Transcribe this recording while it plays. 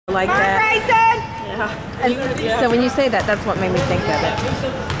like that. Yeah. And so when you say that, that's what made me think of it.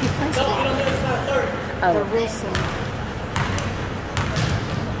 Oh. The Wilson.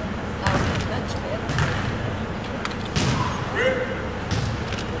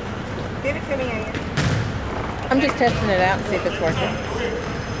 Give it to me, Ann. I'm just testing it out and see if it's working.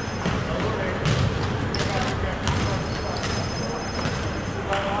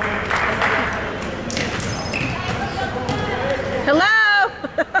 Hello?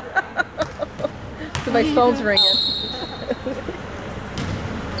 Somebody's phone's ringing.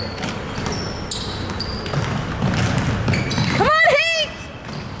 Come on, Heat!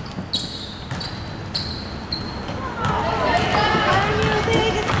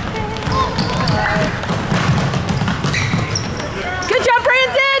 Good job,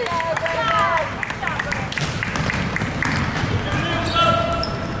 Brandon!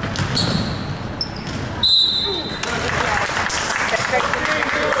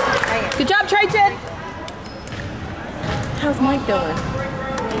 Good job, Trajan! How's Mike doing?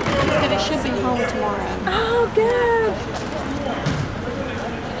 But it should be home tomorrow. Oh, good.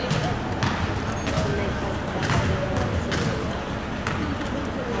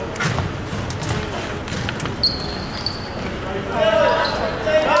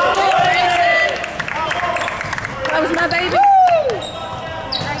 That was my baby. Woo!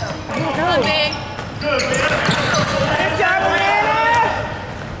 Come on, big. Good job,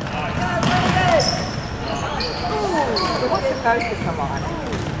 What's the focus I'm on?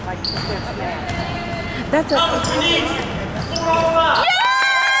 Like, that's a... Yeah!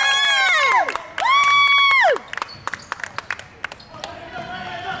 Woo!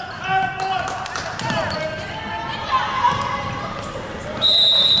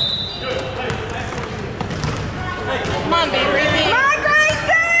 Come on, baby. Come on,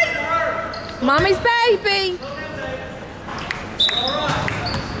 Grayson! Mommy's baby.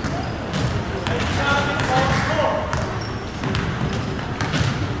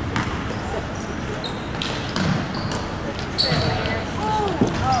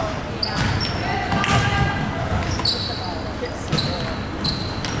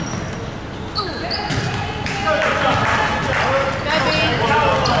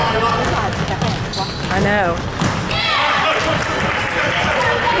 I know.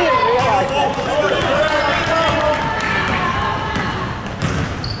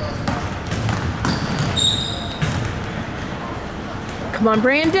 Come on,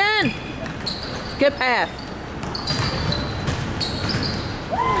 Brandon. Good pass.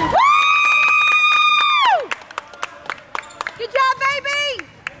 Woo! Good job, baby.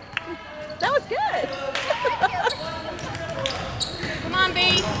 That was good. Come on, B.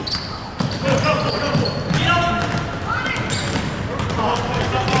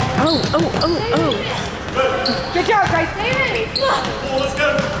 Oh. Good job, Grayson. Let's go.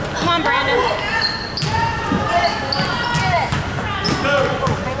 Come on, Brandon.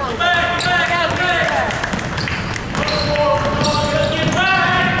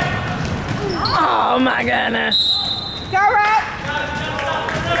 Oh my goodness. Go, Rat.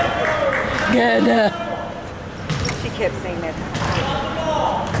 Good. She kept saying that.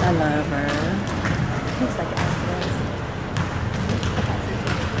 I love her. Looks like it.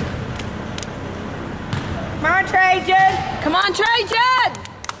 Come on, Trajan. Come on, Trajan!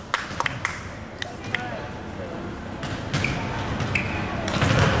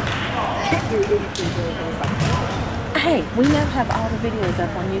 Hey, we now have all the videos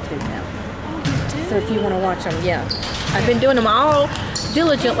up on YouTube now. Oh, you do? So if you want to watch them, yeah. I've been doing them all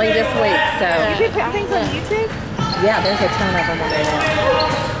diligently this week, so. You can put things on YouTube? Yeah, there's a ton of them on there now.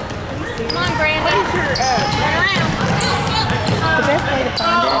 Come on, Brandon. Turn around. The best way to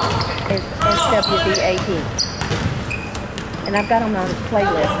find it is SWVA Heat. And I've got them on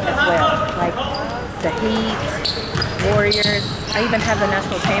playlist as well, like the Heat, Warriors. I even have the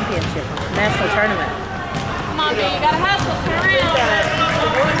national championship, national tournament. Come on, B. You gotta hustle. Turn around.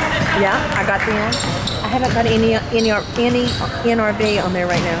 Yeah, I got them. I haven't got any NRB on there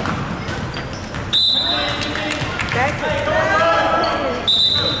right now.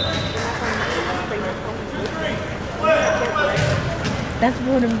 That's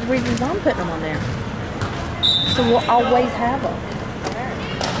one of the reasons I'm putting them on there. So we'll always have them.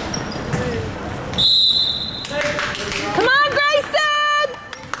 Come on, Grayson!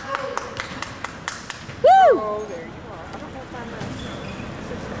 Woo!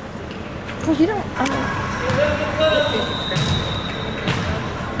 Well, you don't.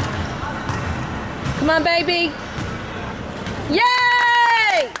 Come on, baby.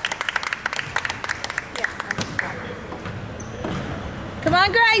 Yay! Come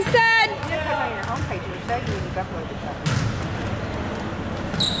on, Grayson! On your homepage, it'll show you when you've uploaded something.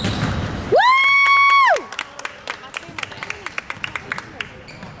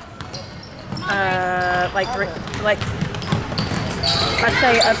 like I'd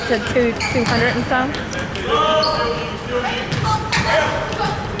say up to 200 and some.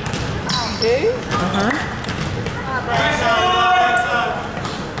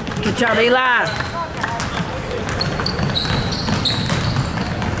 Good job, Eli.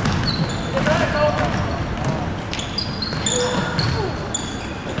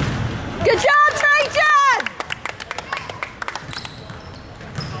 Good job, Trajan!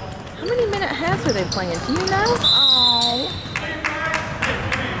 How many minute halves are they playing? Do you know? Oh.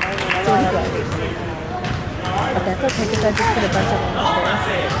 But that's okay because I just put a bunch of them up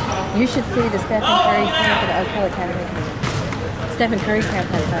there. You should see the Stephen Curry camp for the Oak Hill Academy. Stephen Curry camp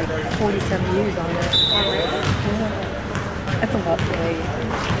has like 40-some views on it. That's a lot to read.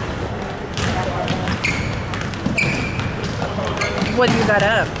 What do you got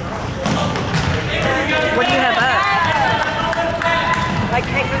up? What do you have up? Like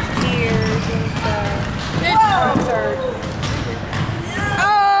Kangaroo's Cheers and stuff. Concerts.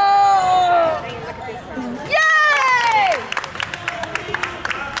 Oh! Yay!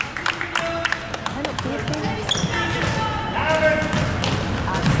 I don't see it there.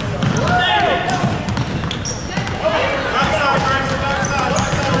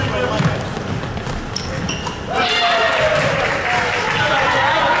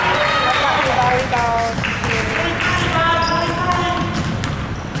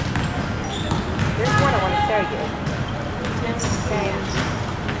 There's one I want to show you.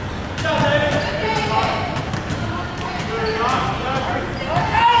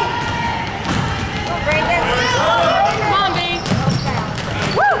 Come on, B.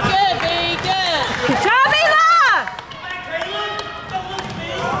 Woo! Good, B. Good. Good job, Eli!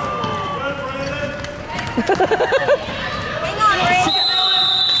 Hang on, Ray.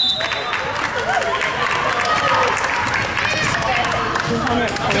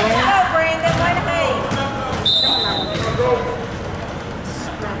 204.